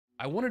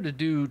I wanted to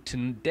do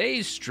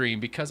today's stream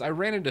because I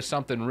ran into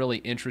something really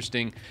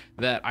interesting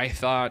that I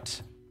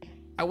thought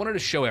I wanted to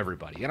show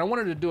everybody. And I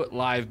wanted to do it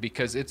live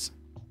because it's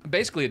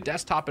basically a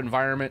desktop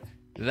environment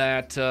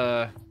that,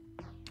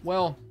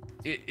 well,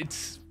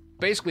 it's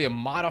basically a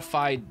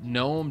modified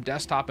GNOME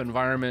desktop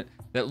environment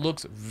that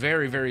looks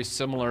very, very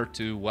similar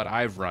to what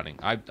I've running.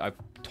 I've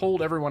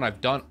told everyone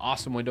I've done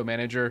Awesome Window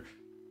Manager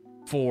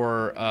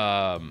for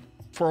a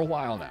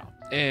while now.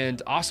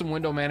 And Awesome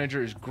Window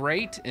Manager is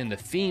great, and the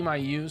theme I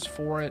use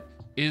for it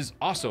is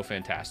also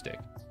fantastic.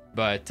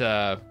 But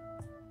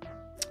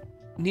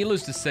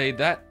needless to say,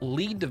 that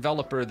lead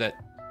developer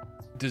that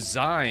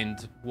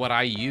designed what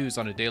I use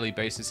on a daily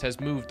basis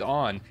has moved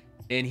on,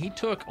 and he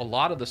took a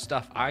lot of the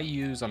stuff I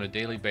use on a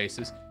daily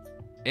basis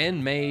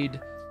and made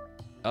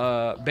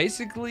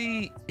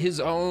basically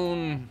his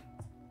own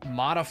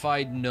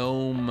modified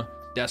GNOME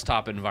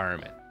desktop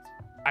environment.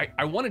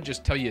 I want to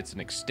just tell you it's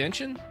an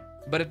extension,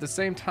 but at the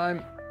same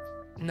time,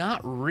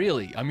 not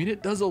really. I mean,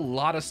 it does a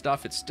lot of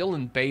stuff. It's still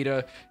in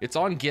beta. It's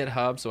on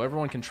GitHub, so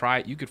everyone can try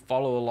it. You could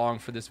follow along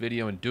for this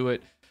video and do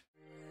it.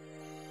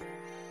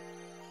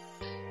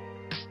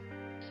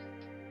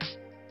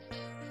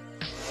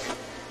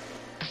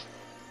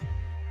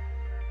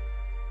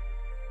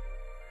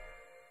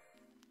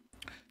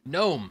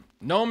 GNOME.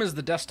 GNOME is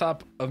the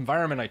desktop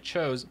environment I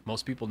chose.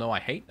 Most people know I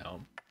hate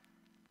GNOME.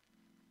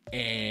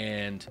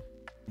 And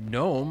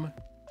GNOME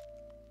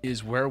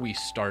is where we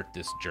start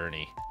this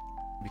journey,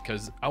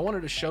 because I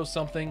wanted to show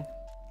something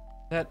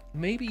that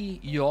maybe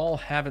you all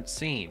haven't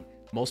seen.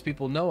 Most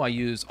people know I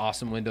use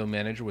Awesome Window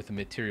Manager with a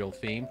material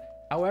theme.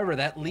 However,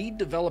 that lead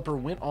developer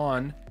went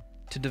on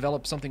to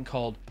develop something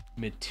called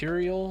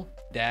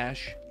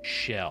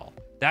Material-Shell.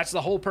 That's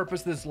the whole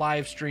purpose of this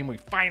live stream. We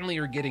finally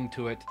are getting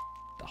to it.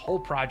 The whole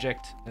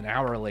project an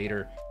hour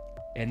later,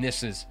 and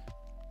this is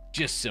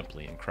just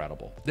simply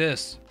incredible.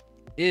 This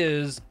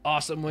is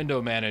Awesome Window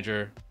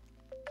Manager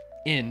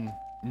in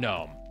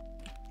GNOME.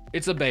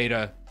 It's a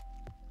beta.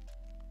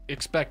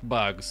 Expect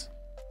bugs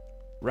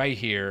right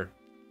here.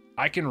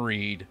 I can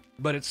read,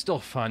 but it's still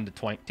fun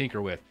to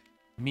tinker with.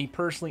 Me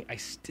personally, I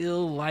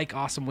still like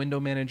Awesome Window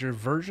Manager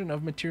version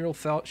of Material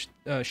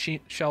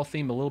Shell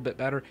theme a little bit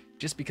better,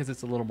 just because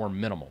it's a little more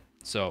minimal.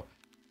 So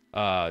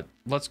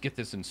let's get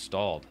this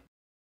installed.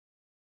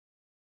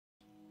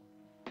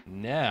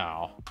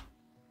 Now,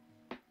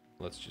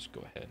 let's just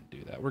go ahead and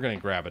do that. We're going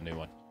to grab a new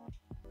one.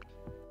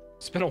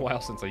 It's been a while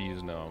since I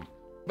used GNOME,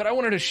 but I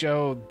wanted to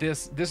show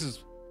this. This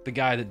is the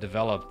guy that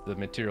developed the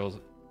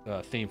materials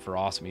theme for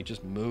Awesome. He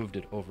just moved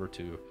it over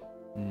to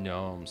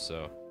GNOME.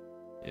 So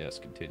yes,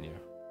 continue.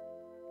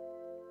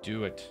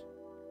 Do it.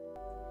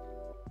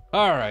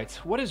 All right,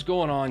 what is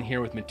going on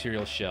here with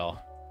Material Shell?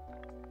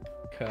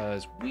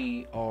 Because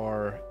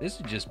this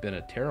has just been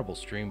a terrible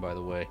stream, by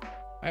the way.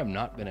 I have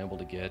not been able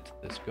to get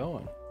this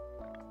going.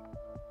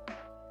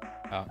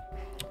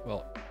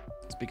 Well,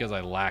 it's because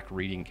I lack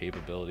reading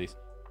capabilities.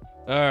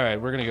 All right,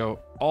 we're gonna go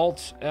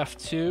Alt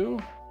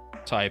F2,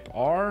 type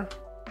R.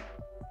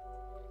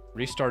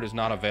 Restart is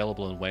not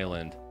available in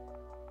Wayland.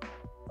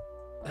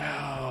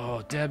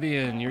 Oh,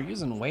 Debian, you're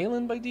using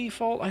Wayland by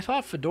default? I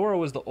thought Fedora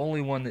was the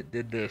only one that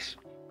did this.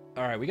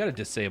 All right, we gotta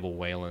disable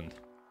Wayland.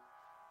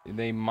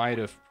 They might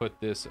have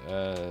put this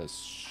as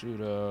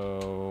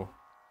sudo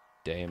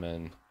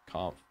daemon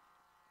conf.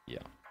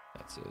 Yeah,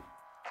 that's it.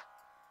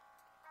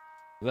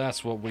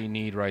 That's what we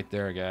need right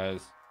there,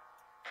 guys.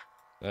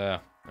 I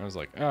was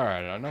like, all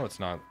right, I know it's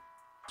not.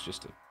 It's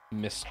just a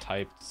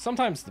mistyped.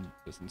 Sometimes the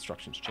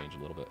instructions change a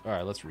little bit. All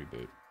right, let's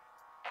reboot.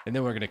 And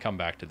then we're going to come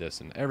back to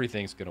this, and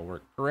everything's going to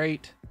work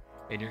great.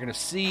 And you're going to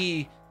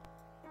see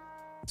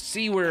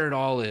where it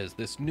all is.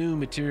 This new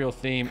material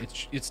theme.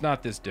 It's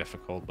not this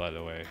difficult, by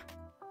the way.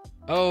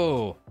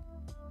 Oh,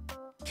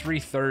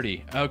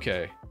 330.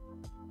 Okay.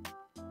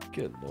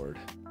 Good lord.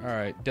 All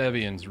right,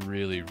 Debian's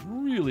really,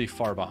 really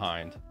far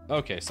behind.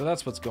 Okay, so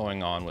that's what's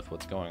going on with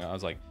what's going on. I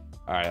was like,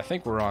 all right, I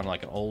think we're on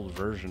like an old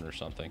version or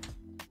something.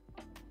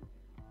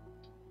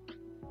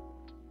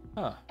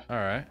 Huh, all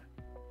right.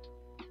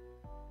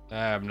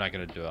 I'm not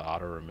gonna do an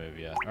auto remove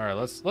yet. All right,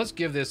 let's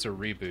give this a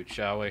reboot,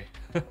 shall we?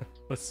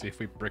 Let's see if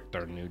we bricked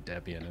our new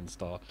Debian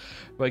install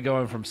by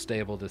going from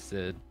stable to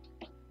SID.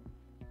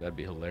 That'd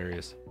be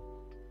hilarious.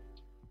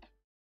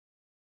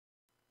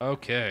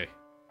 Okay,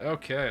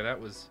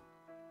 that was...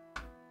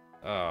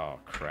 Oh,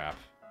 crap.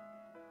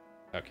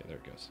 Okay, there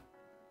it goes.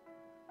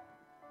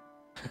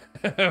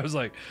 I was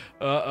like,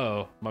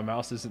 uh-oh, my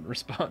mouse isn't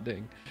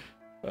responding.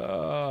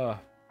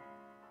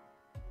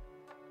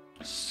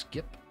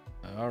 Skip.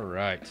 All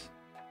right.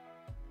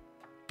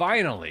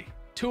 Finally,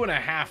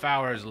 2.5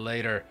 hours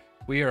later,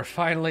 we are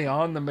finally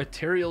on the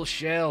Material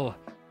Shell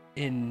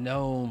in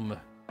GNOME.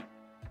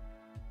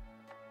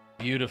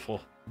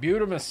 Beautiful.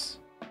 Beautimus.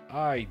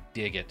 I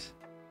dig it.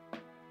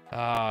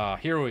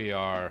 Here we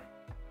are.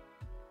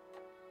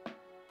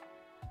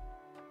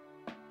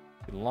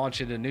 You can launch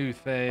into new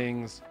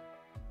things,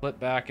 flip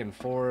back and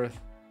forth.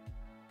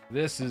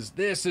 This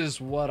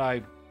is what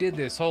I did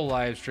this whole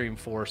live stream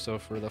for. So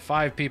for the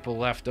 5 people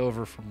left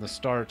over from the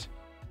start,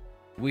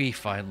 We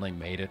finally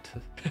made it.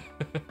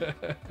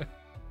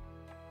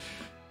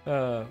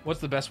 What's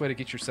the best way to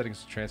get your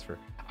settings to transfer?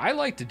 I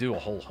like to do a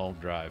whole home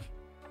drive.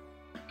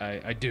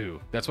 I do.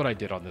 That's what I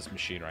did on this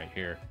machine right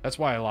here. That's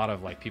why a lot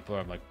of like people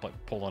are like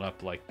pulling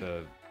up like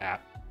the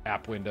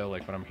app window.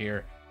 Like when I'm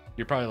here,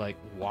 you're probably like,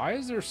 why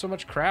is there so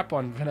much crap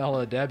on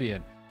vanilla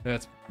Debian?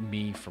 That's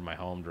me from my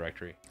home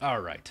directory.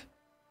 All right.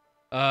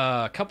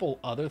 A couple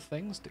other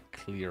things to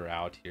clear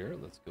out here.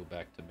 Let's go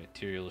back to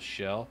material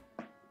shell.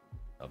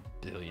 A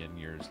billion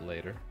years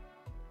later.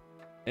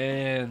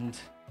 And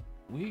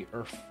we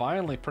are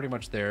finally pretty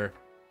much there.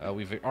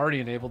 We've already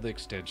enabled the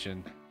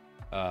extension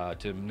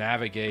to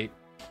navigate.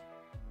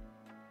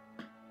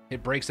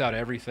 It breaks out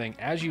everything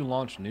as you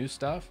launch new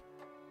stuff.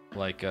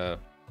 Like the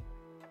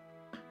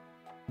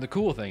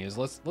cool thing is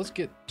let's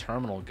get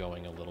terminal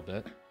going a little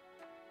bit.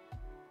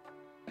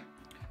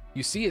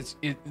 You see,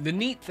 the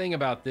neat thing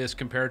about this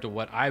compared to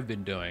what I've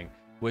been doing,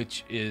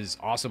 which is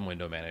awesome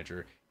window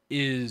manager,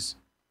 is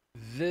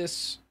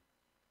this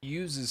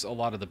uses a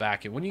lot of the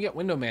backend. When you get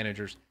window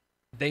managers,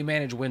 they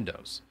manage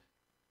windows.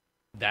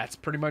 That's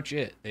pretty much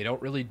it. They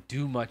don't really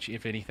do much,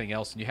 if anything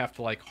else, and you have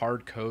to like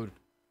hard code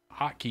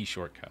hotkey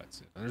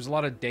shortcuts. And there's a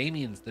lot of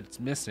daemons that's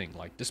missing,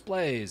 like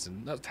displays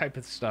and that type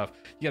of stuff.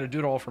 You got to do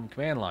it all from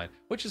command line,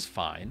 which is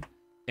fine,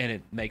 and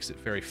it makes it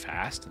very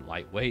fast and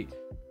lightweight.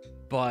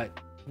 But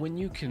when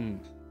you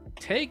can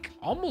take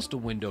almost a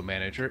window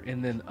manager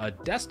and then a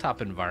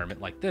desktop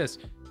environment like this,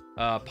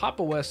 Pop!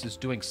 OS is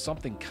doing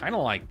something kind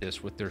of like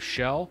this with their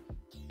shell.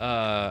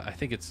 I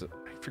think I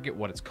forget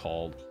what it's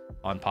called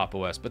on Pop!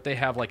 OS, but they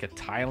have like a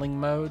tiling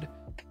mode.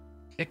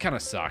 It kind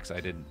of sucks. I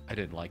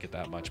didn't like it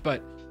that much,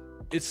 but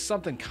it's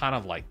something kind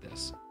of like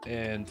this.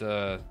 And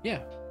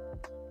yeah,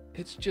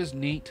 it's just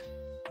neat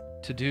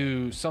to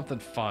do something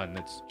fun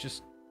that's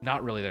just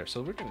not really there.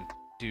 So we're gonna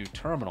do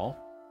terminal.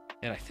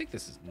 And I think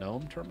this is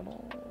Gnome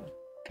Terminal.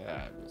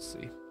 We'll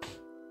see.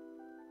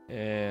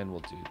 And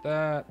we'll do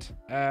that.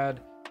 Add.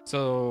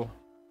 So,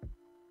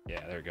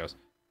 yeah, there it goes.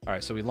 All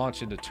right, so we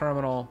launch into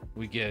terminal.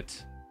 We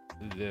get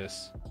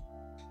this.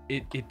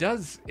 It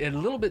does a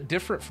little bit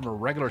different from a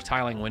regular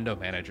tiling window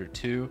manager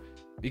too,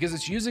 because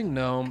it's using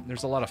Gnome.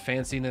 There's a lot of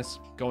fanciness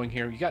going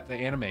here. You got the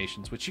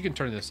animations, which you can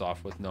turn this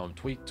off with Gnome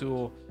Tweak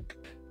Tool,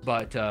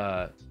 but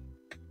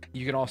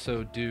you can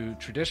also do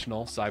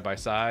traditional side by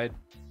side,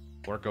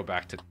 or go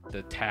back to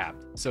the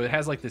tabbed. So it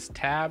has like this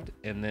tabbed,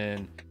 and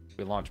then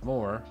we launch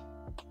more.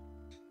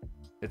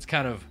 It's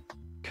kind of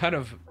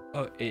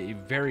a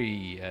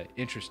very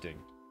interesting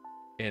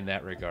in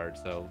that regard.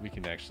 So we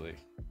can actually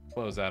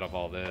close out of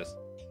all this.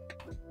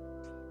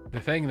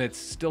 The thing that's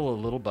still a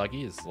little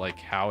buggy is like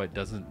how it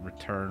doesn't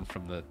return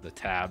from the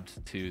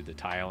tabbed to the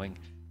tiling,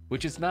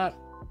 which is not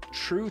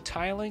true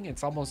tiling.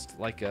 It's almost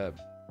like an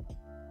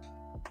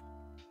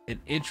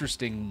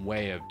interesting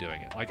way of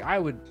doing it. Like I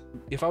would,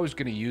 if I was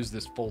going to use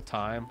this full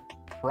time,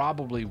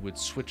 probably would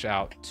switch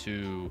out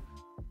to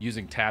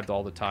using tabbed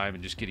all the time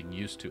and just getting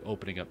used to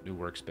opening up new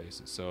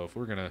workspaces. So if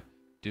we're going to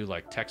do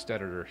like text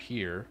editor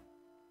here,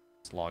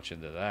 let's launch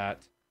into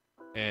that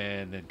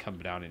and then come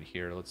down in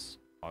here. Let's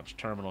launch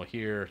terminal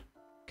here,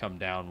 come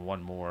down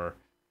one more,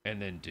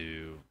 and then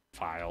do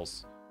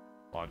files,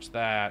 launch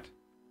that,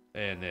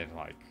 and then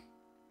like,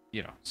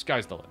 you know,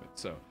 sky's the limit.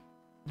 So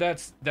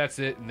that's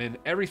it. And then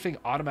everything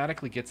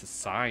automatically gets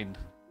assigned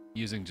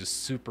using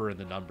just super in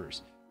the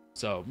numbers.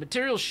 So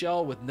material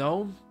shell with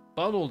Gnome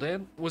bundled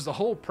in was the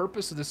whole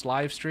purpose of this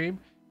live stream,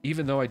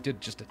 even though I did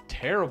just a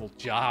terrible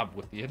job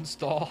with the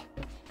install.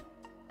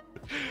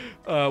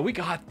 We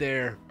got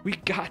there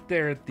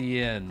at the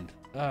end.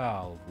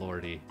 Oh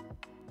lordy.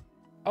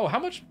 Oh, how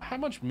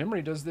much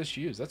memory does this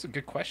use? That's a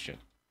good question.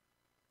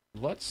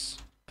 Let's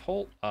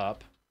pull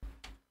up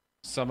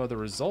some of the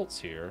results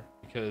here,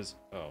 because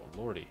oh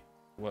lordy,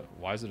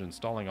 why is it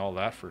installing all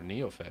that for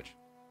NeoFetch?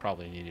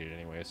 Probably needed it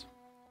anyways.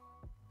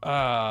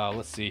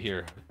 Let's see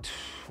here.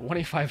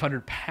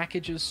 2,500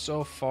 packages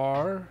so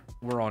far.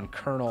 We're on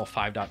kernel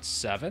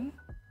 5.7.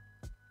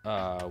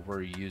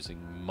 We're using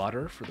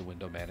Mutter for the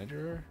window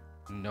manager,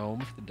 Gnome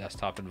for the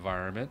desktop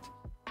environment,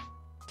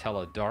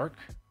 TeleDark.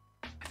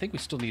 I think we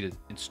still need to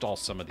install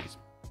some of these,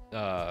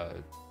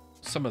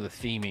 some of the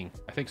theming.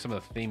 I think some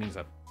of the theming's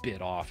a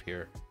bit off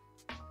here.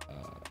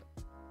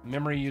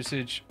 Memory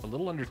usage, a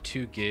little under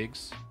 2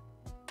 gigs.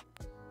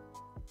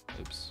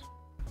 Oops.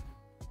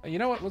 You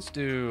know what? Let's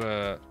do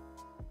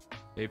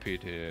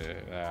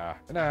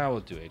AP2. Nah, we'll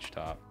do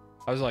HTOP.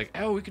 I was like,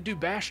 oh, we could do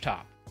bash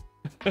top.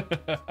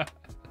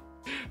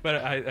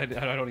 But I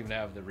don't even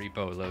have the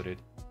repo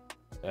loaded.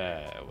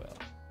 Well.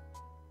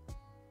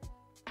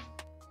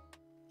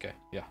 Okay,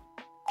 yeah.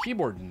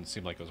 Keyboard didn't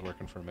seem like it was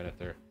working for a minute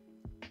there.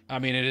 I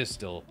mean, it is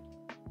still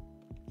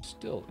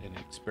in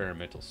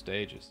experimental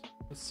stages.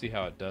 Let's see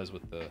how it does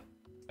with the...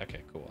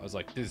 Okay, cool. I was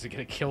like, is it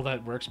gonna kill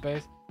that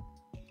workspace?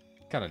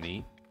 Kind of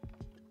neat.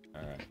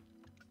 All right.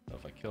 So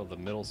if I kill the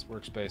middle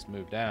workspace,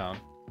 move down.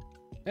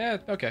 Yeah,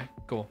 okay,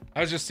 cool.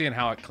 I was just seeing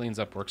how it cleans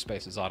up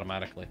workspaces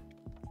automatically.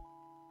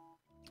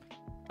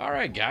 All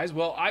right, guys.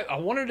 Well, I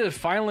wanted to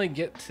finally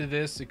get to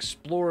this,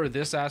 explore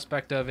this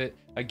aspect of it.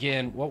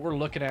 Again, what we're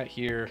looking at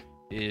here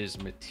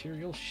is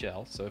material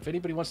shell. So if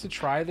anybody wants to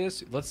try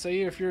this, let's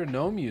say if you're a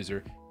GNOME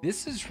user,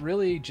 this is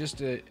really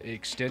just an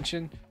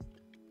extension.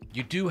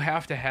 You do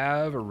have to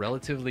have a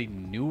relatively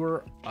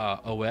newer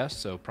OS,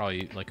 so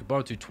probably like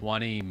Ubuntu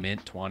 20,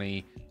 Mint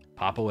 20,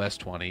 Pop! OS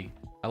 20.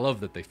 I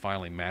love that they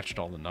finally matched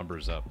all the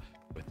numbers up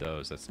with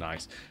those. That's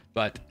nice.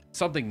 But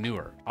something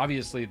newer.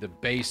 Obviously, the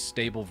base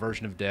stable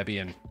version of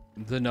Debian,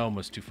 the GNOME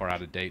was too far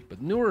out of date.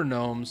 But newer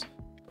gnomes,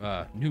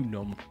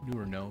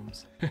 newer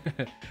gnomes.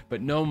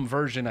 But GNOME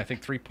version, I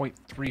think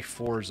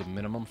 3.34 is a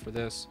minimum for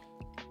this,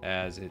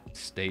 as it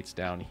states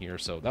down here.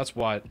 So that's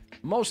why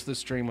most of the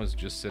stream was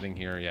just sitting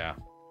here. Yeah,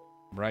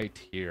 right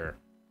here.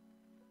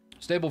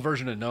 Stable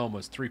version of GNOME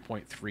was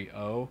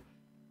 3.30,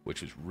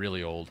 which is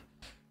really old.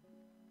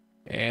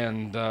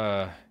 And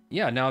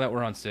yeah, now that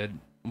we're on SID,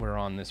 we're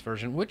on this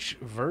version. Which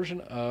version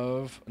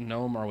of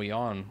GNOME are we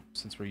on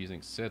since we're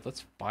using SID?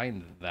 Let's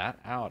find that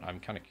out. I'm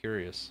kind of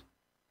curious.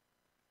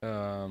 We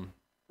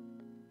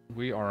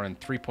are in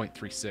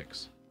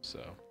 3.36,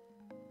 so,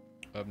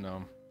 of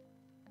GNOME.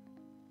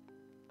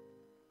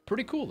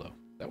 Pretty cool, though.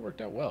 That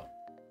worked out well.